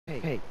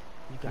Hey,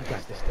 you got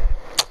this.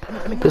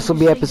 This will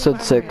be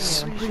episode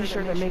 6. I'm pretty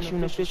sure that makes you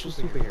an official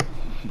superhero.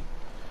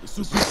 The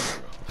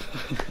superhero.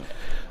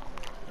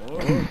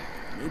 Or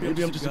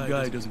maybe I'm just a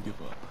guy who doesn't give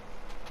up.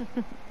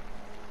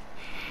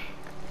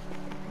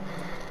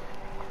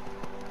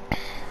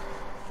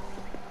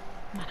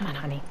 Come on,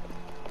 honey.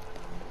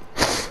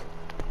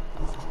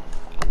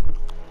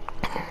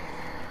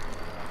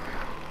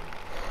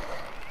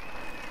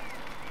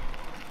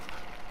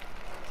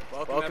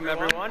 Welcome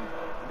everyone.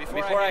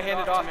 Before I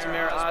hand it off to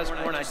Mayor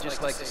Osborne, I'd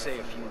just like to say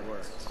a few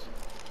words.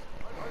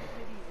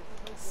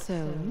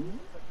 So,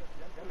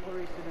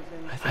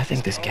 I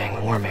think this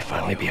gang war may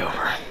finally be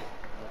over.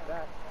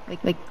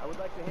 like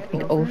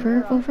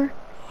over?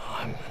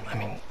 I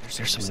mean,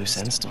 there's some loose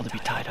ends still to be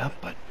tied up,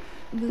 but...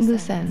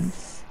 Loose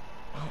ends.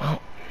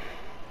 Well,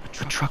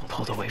 a truck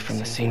pulled away from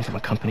the scene from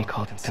a company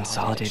called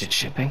Consolidated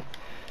Shipping.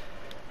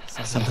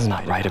 Something's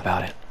not right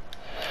about it.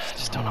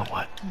 Just don't know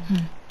what.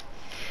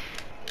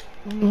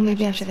 Well,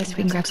 maybe after this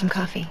we can grab some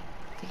coffee.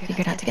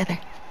 Figure it out together.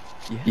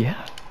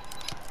 Yeah.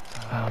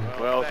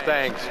 Well,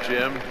 thanks,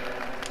 Jim.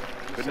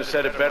 Couldn't have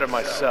said it better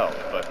myself,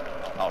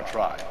 but I'll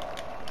try.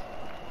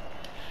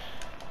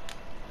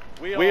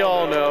 We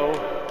all know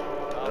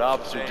that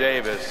Officer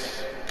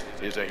Davis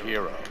is a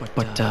hero.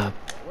 But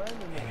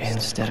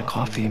instead of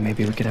coffee,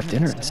 maybe we could have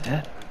dinner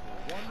instead.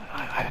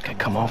 I could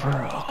come over,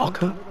 I'll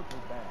cook.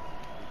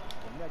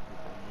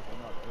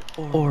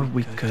 Or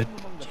we could,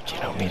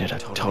 meet at a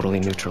totally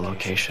neutral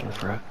location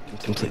for a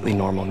completely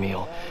normal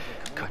meal,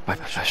 cooked by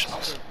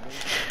professionals.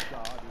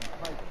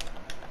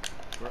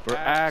 For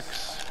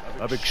acts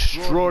of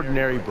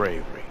extraordinary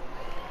bravery,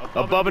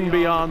 above and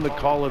beyond the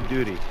call of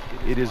duty,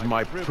 it is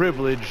my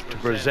privilege to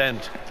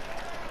present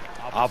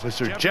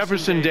Officer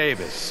Jefferson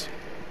Davis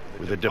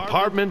with the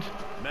Department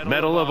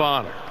Medal of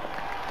Honor.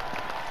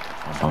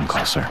 A phone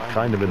call, sir.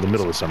 Kind of in the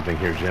middle of something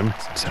here, Jim.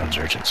 Sounds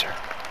urgent, sir.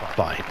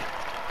 Fine.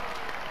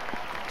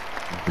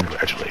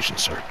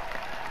 Congratulations, sir.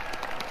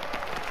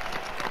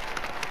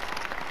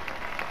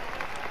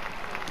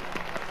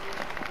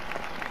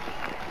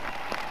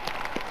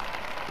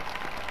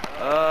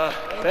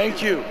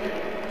 Thank you,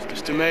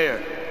 Mr.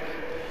 Mayor.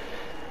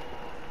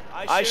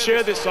 I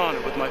share this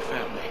honor with my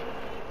family.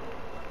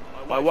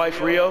 My wife,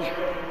 Rio,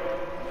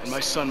 and my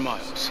son,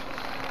 Miles.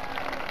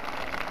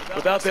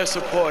 Without their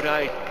support,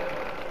 I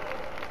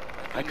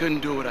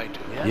couldn't do what I do.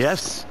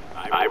 Yes?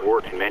 I've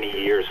worked many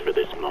years for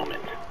this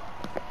moment.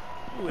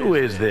 Who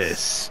is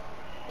this?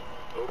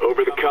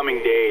 Over the coming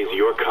days,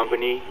 your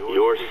company,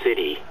 your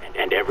city,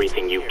 and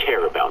everything you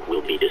care about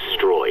will be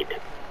destroyed.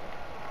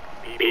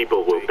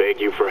 People will beg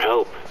you for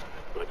help,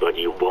 but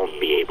you won't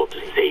be able to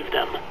save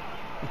them.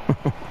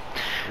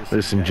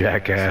 Listen,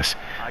 jackass,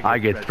 I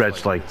get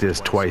threats like this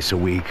twice a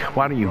week.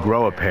 Why don't you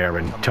grow a pair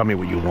and tell me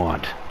what you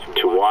want?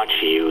 To watch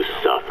you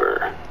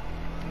suffer.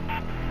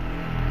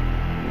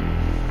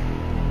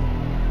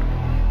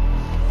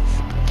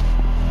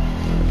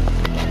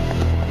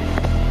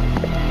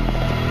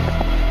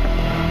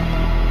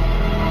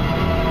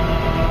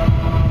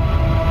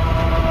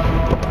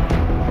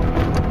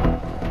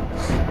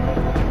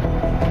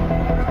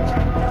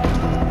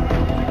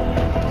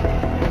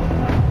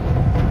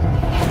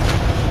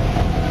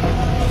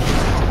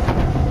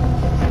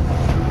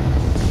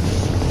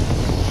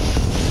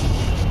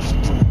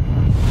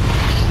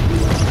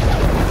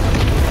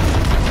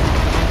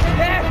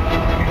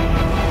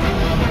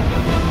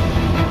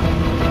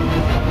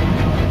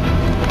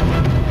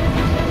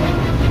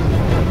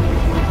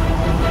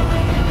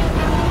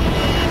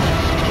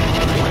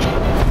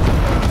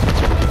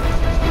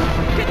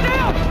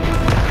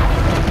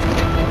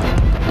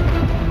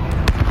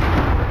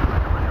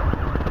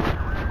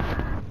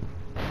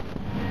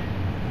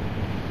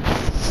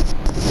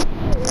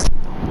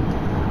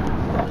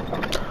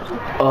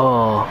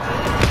 Oh.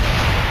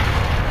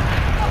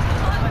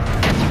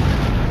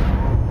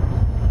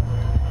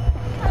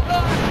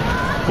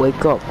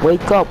 Wake up,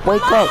 wake up,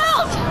 wake up!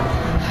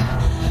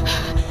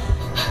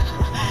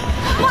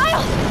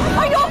 Miles!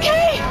 Are you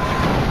okay?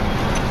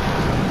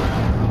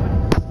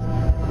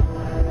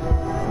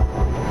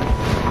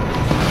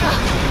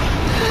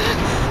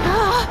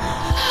 Miles!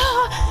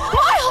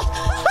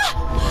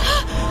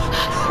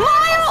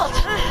 Miles!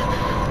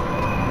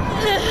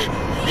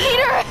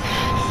 Peter!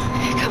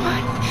 Come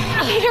on,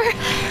 Peter!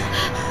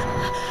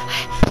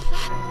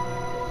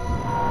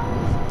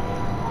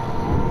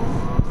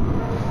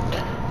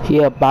 He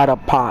about to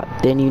pop,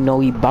 then you know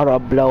he about to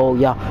blow,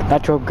 yeah.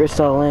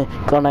 Nitroglycerin,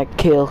 gonna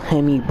kill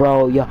him,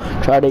 bro, yeah.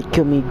 Try to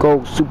kill me,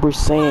 go Super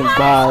Saiyan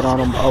God on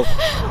him, oh.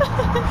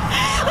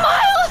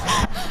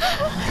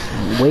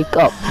 Miles! Wake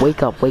up,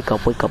 wake up, wake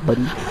up, wake up,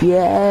 buddy.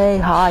 Yay,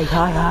 hi.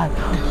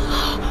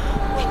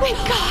 Thank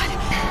God!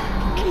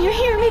 Can you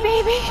hear me,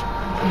 baby?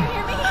 Can you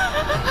hear me?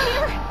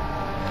 Peter!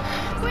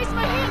 Squeeze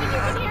my hand if you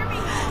can hear me.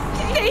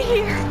 Stay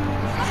here.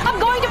 I'm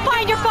going to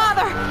find your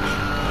father.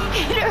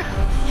 Peter!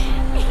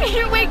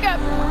 Peter, wake up!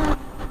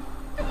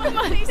 Come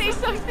on, say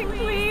something,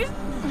 please.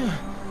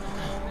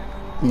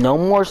 No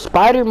more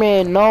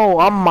Spider-Man, no.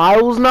 I'm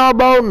Miles now,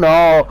 bro,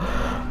 no.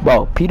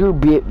 Bro, Peter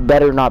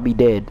better not be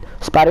dead.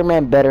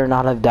 Spider-Man better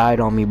not have died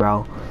on me,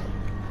 bro.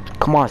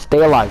 Come on,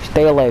 stay alive,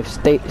 stay alive,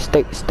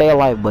 stay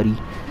alive, buddy.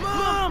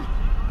 Mom!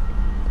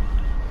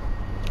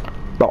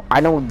 Bro, I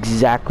know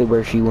exactly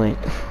where she went.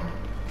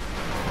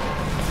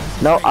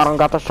 No, I don't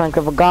got the strength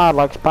of a god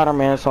like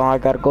Spider-Man, so I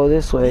gotta go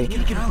this way.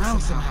 Get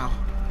around somehow.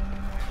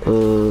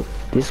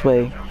 This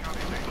way.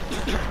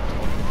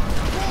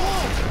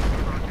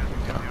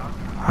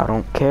 I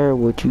don't care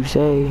what you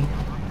say.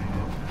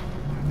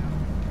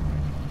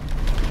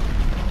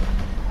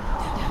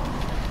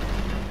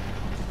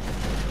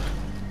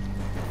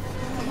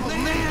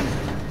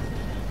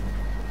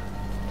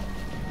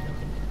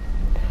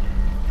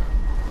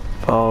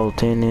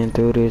 Vaulting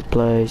through this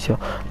place, yo.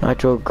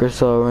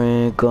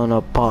 Nitroglycerin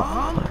gonna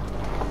pop.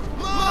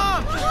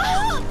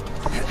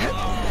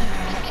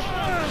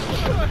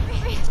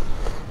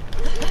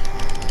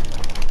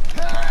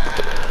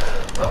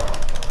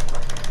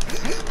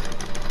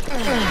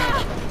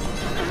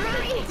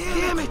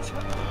 Damn it!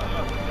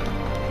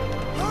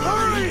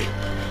 Hurry!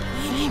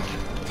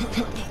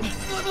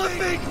 Let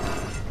me!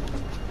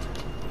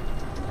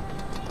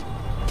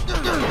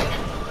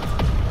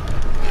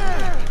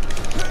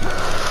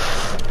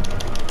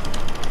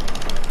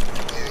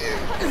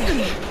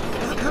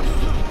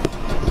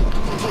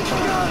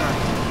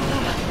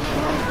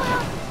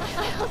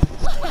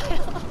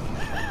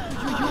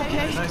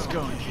 Nice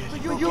going, kid. Are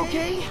you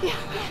okay? Yes.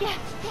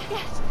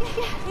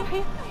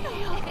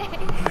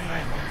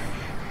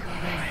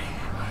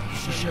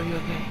 She sure you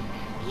okay?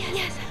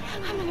 Yes,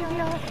 I'm gonna be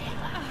alright.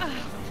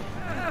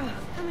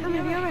 I'm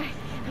gonna be alright.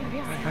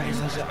 Alright,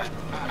 Sasha,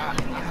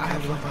 I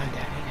will find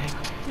Dad,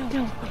 okay?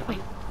 No,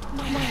 wait.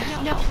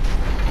 Miles, no.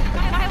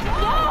 Miles,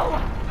 no!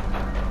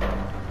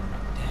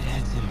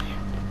 Dad's in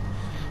here.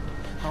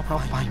 I'll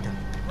find him.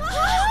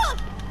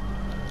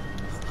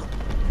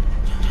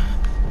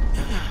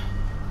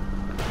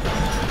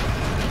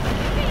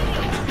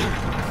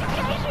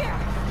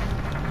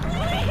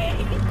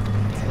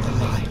 Dad's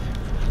alive.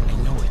 I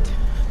know it.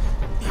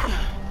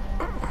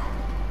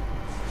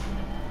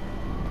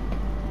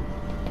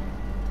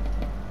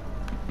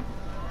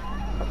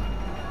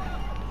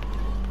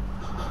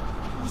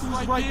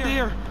 He's right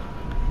there.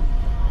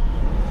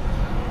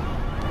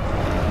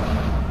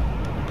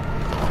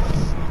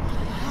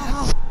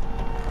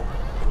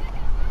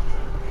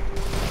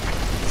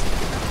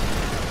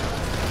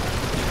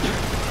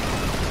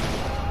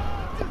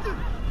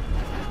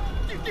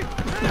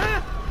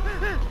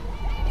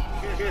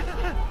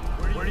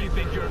 Where do you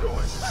think you're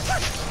going?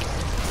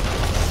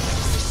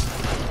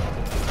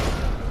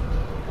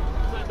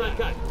 看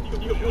看，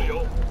你有没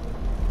有？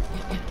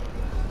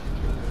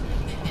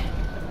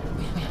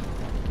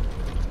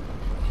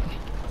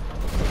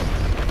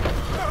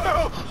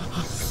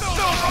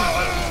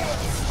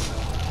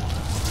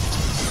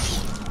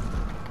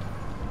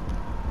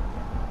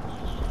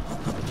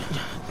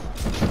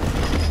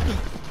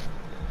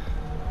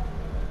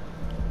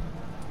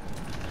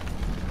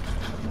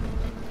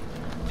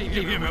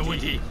 这边没有问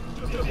题。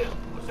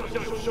好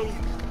像有声音。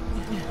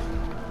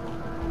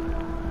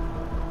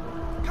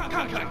看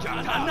看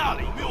讲台那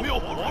里有没有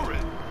活人。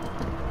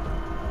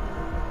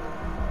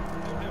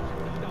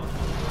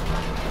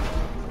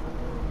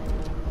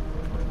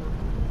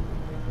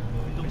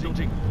动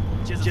静，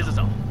接着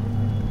找。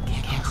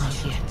Can't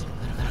cross yet.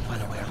 Gotta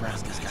find a way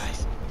around these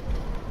guys.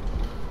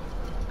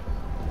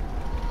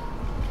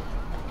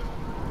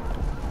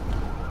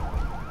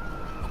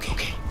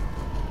 Okay.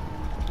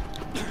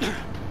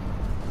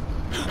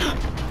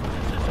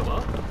 什么？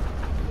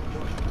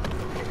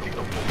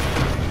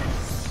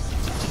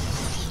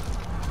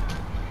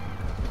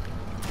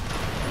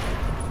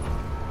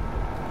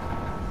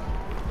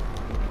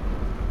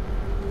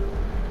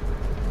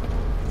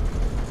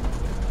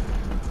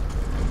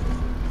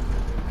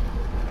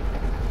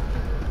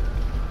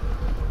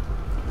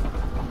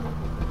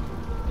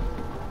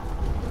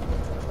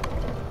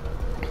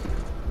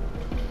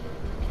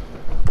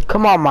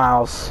 Come on,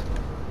 Miles.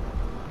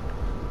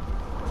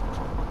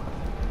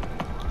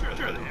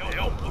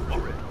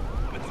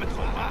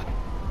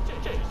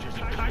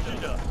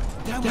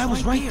 Dad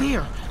was right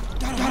there.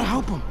 Gotta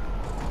help him.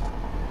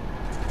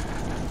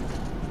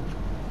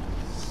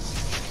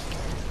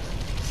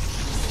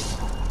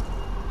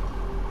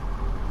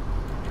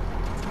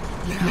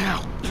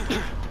 Now.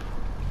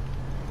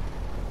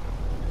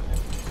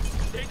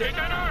 谁在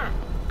那儿？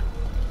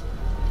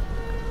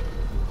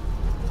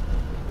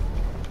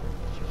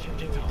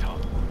这个场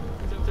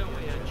真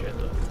没安全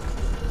的。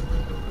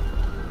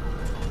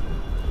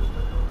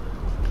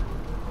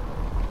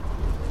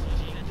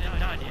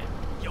那里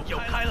有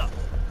开了。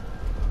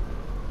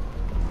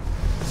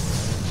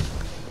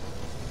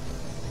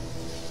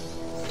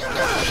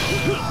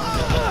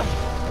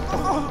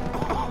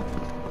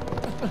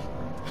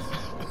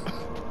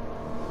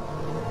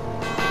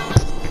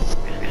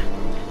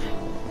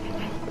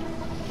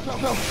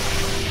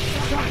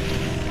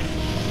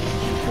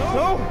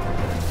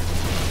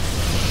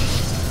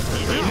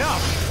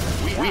 Enough!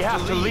 We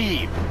have to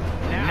leave.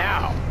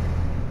 Now!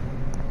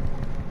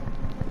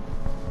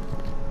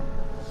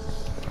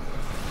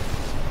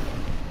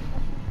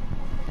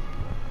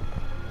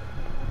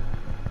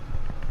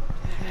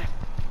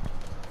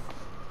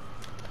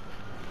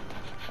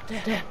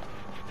 Dad.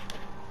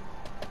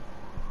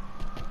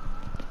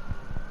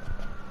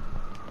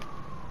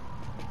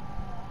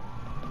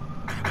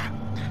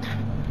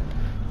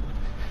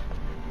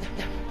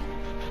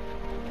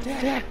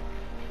 Dad.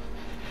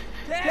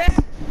 Dad.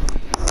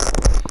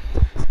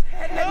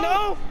 Dad,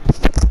 no.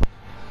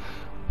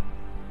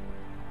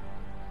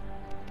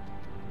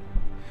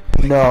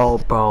 No,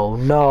 bro,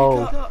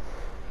 no.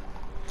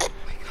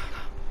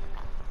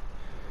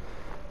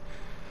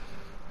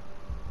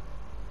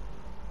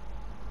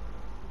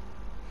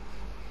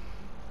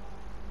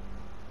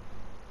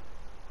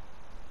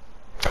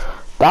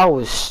 That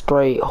was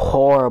straight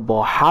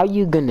horrible. How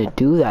you gonna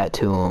do that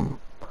to him?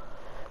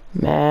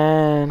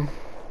 Man,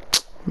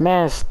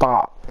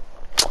 stop.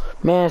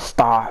 Man,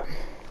 stop.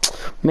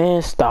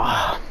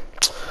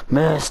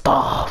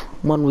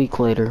 1 week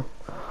later.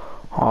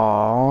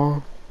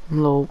 Aww.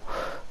 No,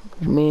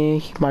 man,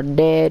 he my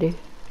daddy.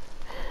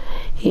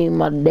 He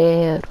my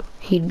dad.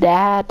 He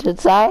died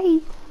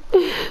today.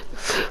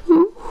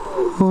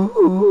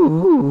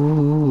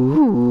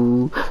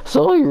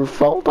 So your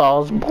fault I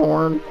was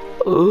born.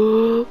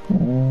 You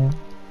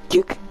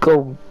could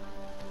go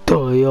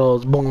die,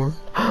 Osborn.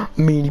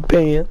 Meanie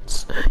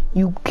pants.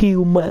 You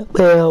killed my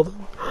father.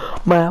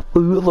 My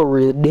father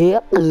is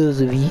dead because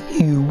of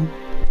you.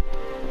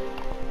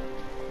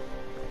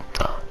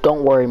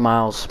 Don't worry,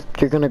 Miles.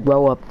 You're gonna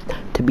grow up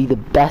to be the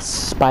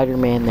best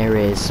Spider-Man there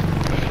is.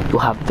 You'll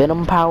have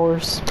Venom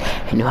powers,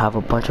 and you'll have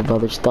a bunch of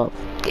other stuff.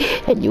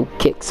 And you'll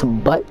kick some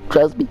butt,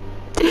 trust me.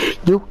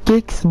 You'll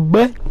kick some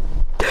butt.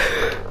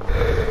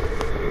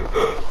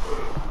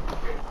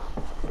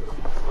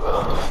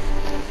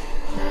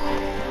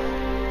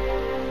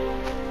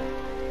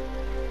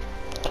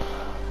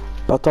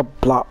 About to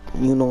block,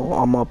 you know,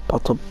 I'm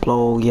about to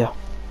blow, yeah.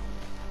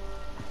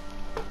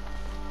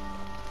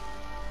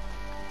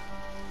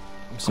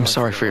 I'm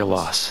sorry for your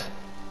loss.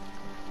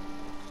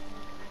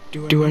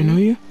 Do I know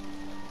you?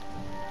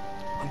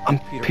 I'm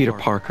Peter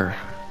Parker.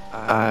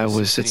 I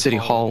was at City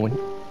Hall when...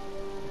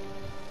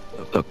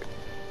 Look,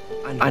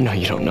 I know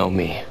you don't know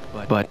me,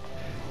 but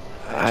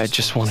I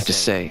just wanted to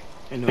say...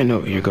 I know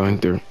what you're going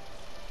through.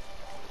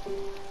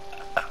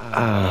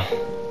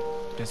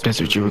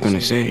 That's what you were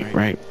gonna say,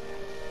 right?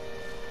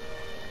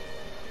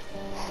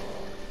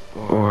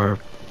 Or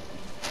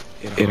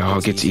it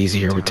all gets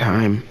easier with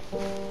time.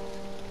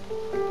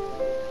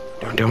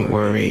 Don't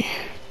worry.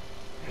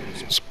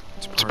 It's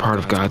part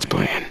of God's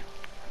plan.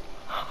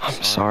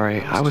 I'm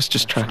sorry. I was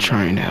just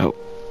Trying to help.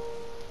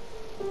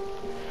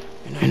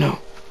 I know.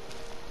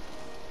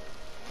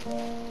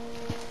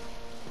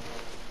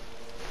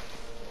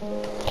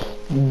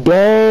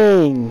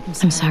 Dang.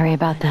 I'm sorry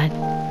about that.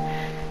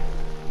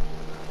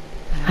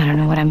 I don't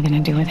know what I'm gonna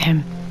do with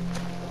him.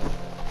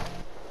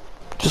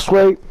 Just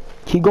wait.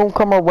 He gonna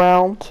come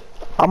around.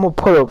 I'm gonna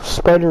put a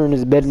spider in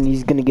his bed and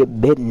he's gonna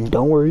get bitten.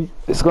 Don't worry.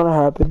 It's gonna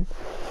happen.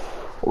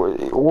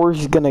 Or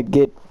he's gonna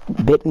get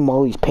bitten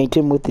while he's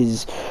painting with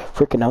his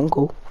freaking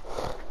uncle.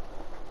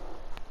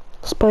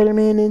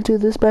 Spider-Man into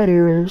the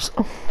Spider-Verse.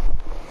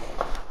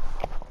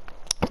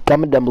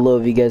 Comment down below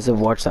if you guys have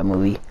watched that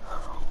movie.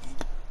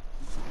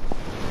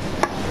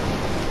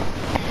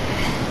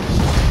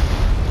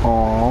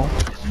 Aww.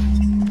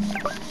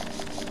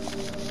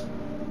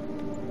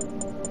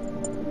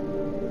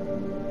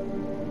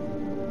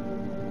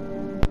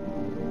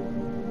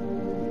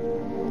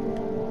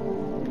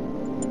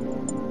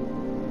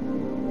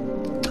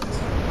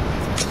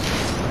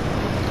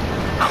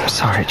 I'm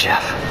sorry,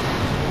 Jeff.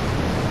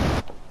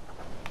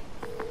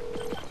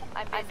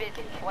 I'm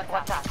busy.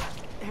 What's up?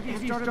 Have you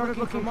started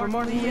looking for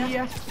Marty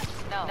yet?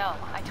 No,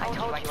 I told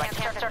you I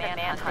can't start a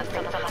manhunt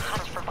for the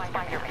hunt for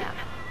Spider-Man.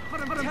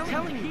 But I'm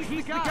telling you,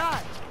 he's the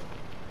guy.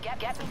 Get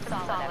me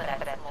some solid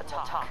evidence and we'll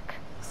talk.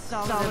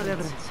 Solid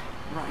evidence.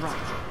 Right.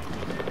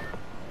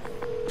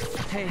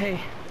 Hey,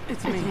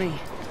 it's me.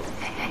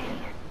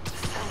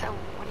 So,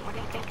 what are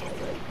you thinking?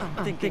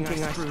 I'm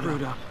thinking I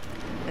screwed up.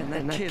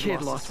 And that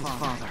kid lost his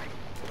father.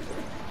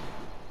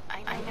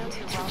 I know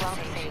too well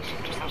to say you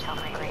should get yourself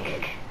a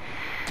break.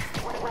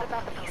 What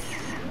about the police?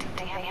 Do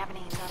they have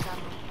any news on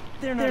me?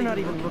 They're not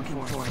even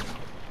looking for it.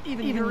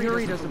 Even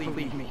Yuri doesn't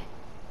believe me.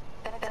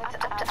 Then it's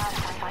up to us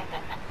to find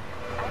them.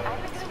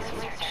 I've been doing some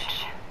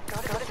research.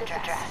 Go to this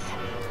address.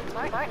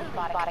 Martin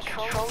bought a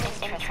controlling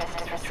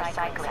interest in the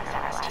recycling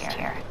center last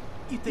year.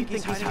 You think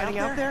he's hiding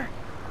out there?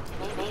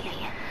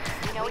 Maybe.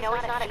 We know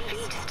it's not at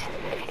Feast.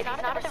 If he's not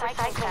at the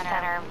recycling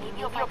center, maybe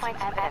you'll find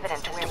some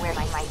evidence to where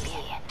he might be.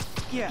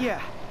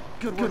 Yeah.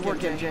 Good work,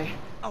 MJ.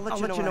 I'll let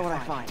you know what I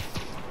find.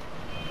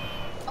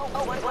 Oh,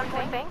 one more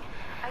thing.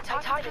 I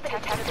talked to the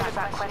detectives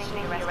about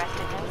questioning the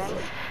arrested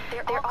demons.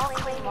 They're all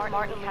claiming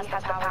Martin has the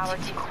power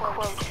to,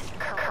 quote,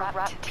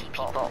 corrupt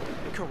people.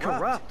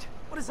 Corrupt?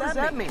 What does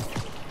that mean?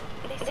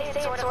 They say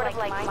it's sort of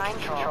like mind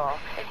control.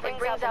 It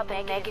brings out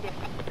the negative...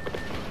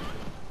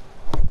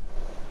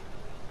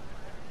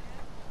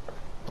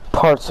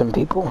 Parts and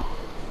people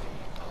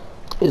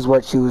is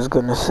what she was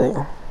gonna say.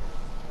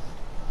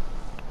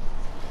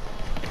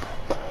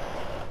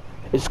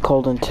 It's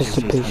called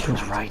anticipation.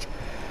 Right.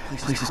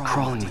 Place is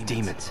crawling with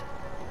demons.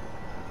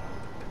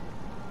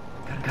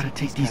 Gotta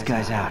take these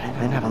guys out, and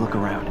then have a look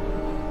around.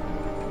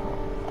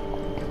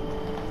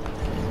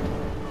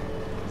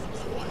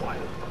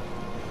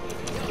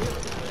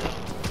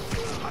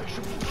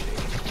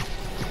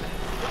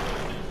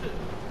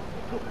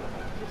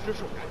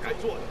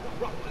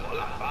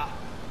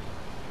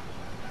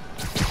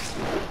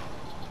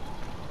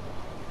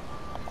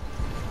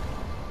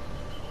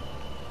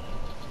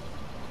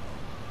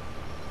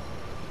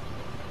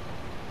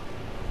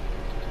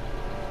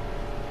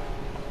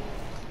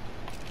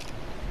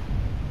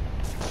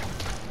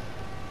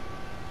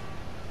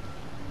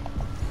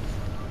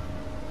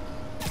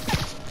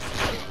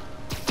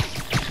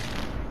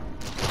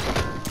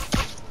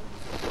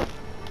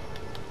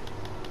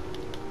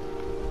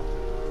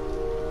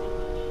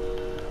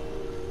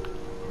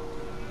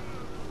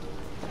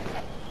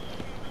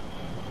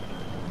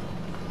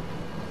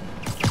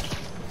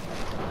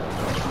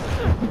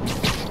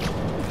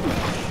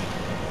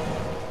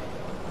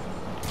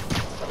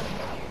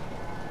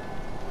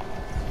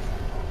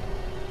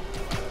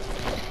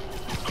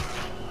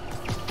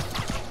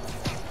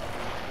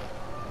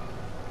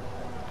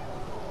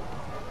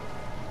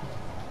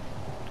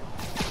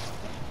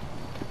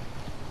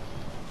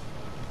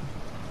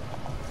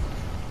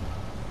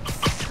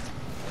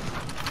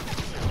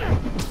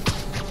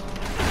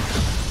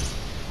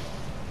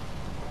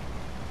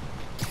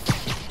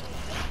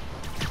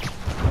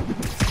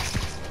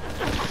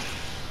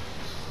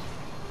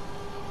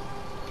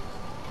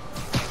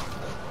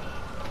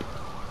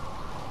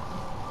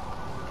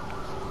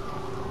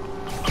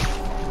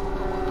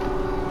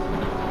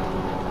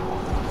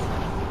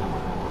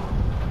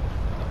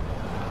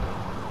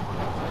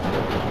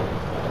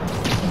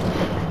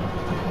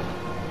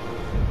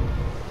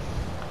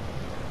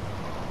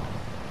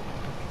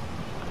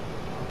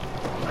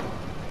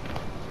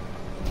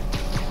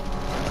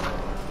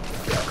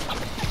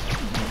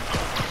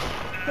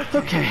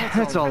 Okay,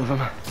 that's all of them.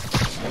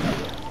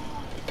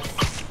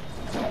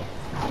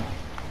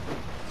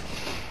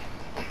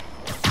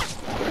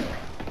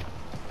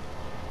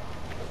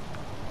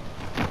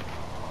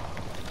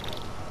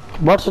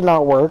 What's it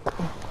not work?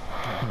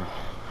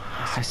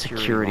 A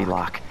security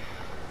lock.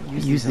 We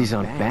use these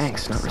on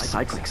banks, not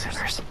recycling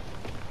centers.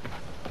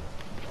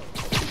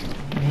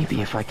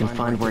 Maybe if I can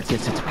find where it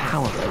gets its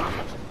power from.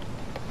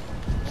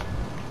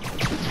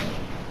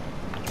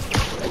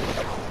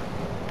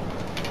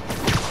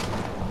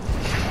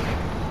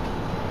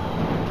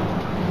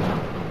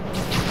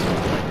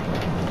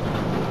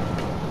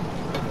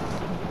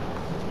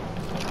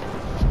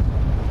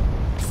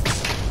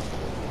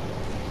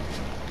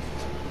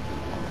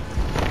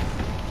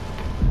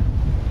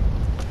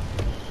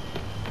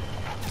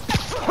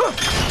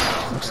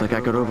 Looks like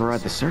I could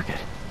override the circuit.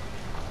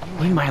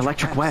 Need my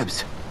electric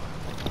webs.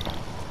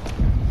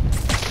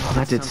 Well,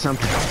 that did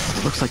something.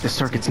 Looks like the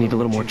circuits need a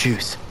little more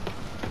juice.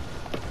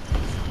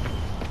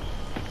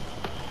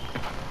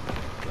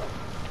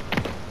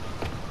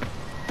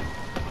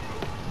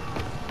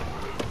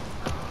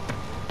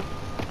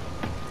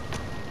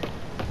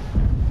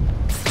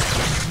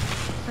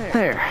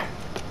 There.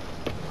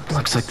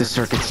 Looks like the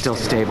circuit's still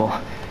stable.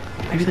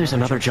 Maybe there's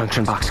another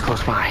junction box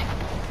close by.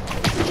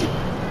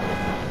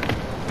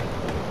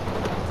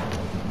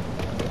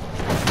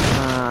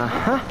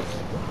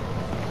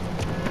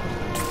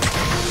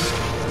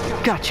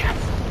 Gotcha.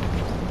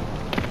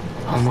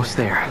 Almost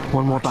there.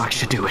 One more box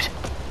should do it.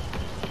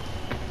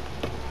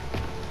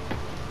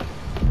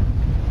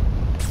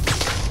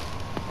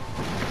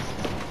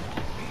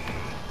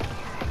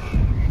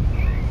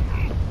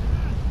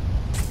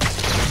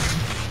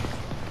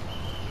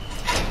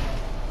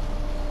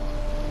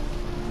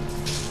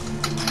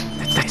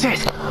 That's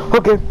it.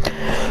 Okay,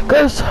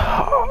 guys.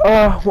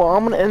 Well,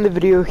 I'm gonna end the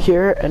video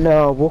here, and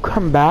we'll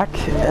come back,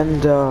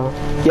 and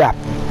yeah.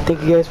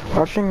 Thank you guys for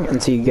watching,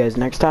 and see you guys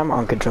next time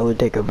on Controller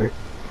Takeover.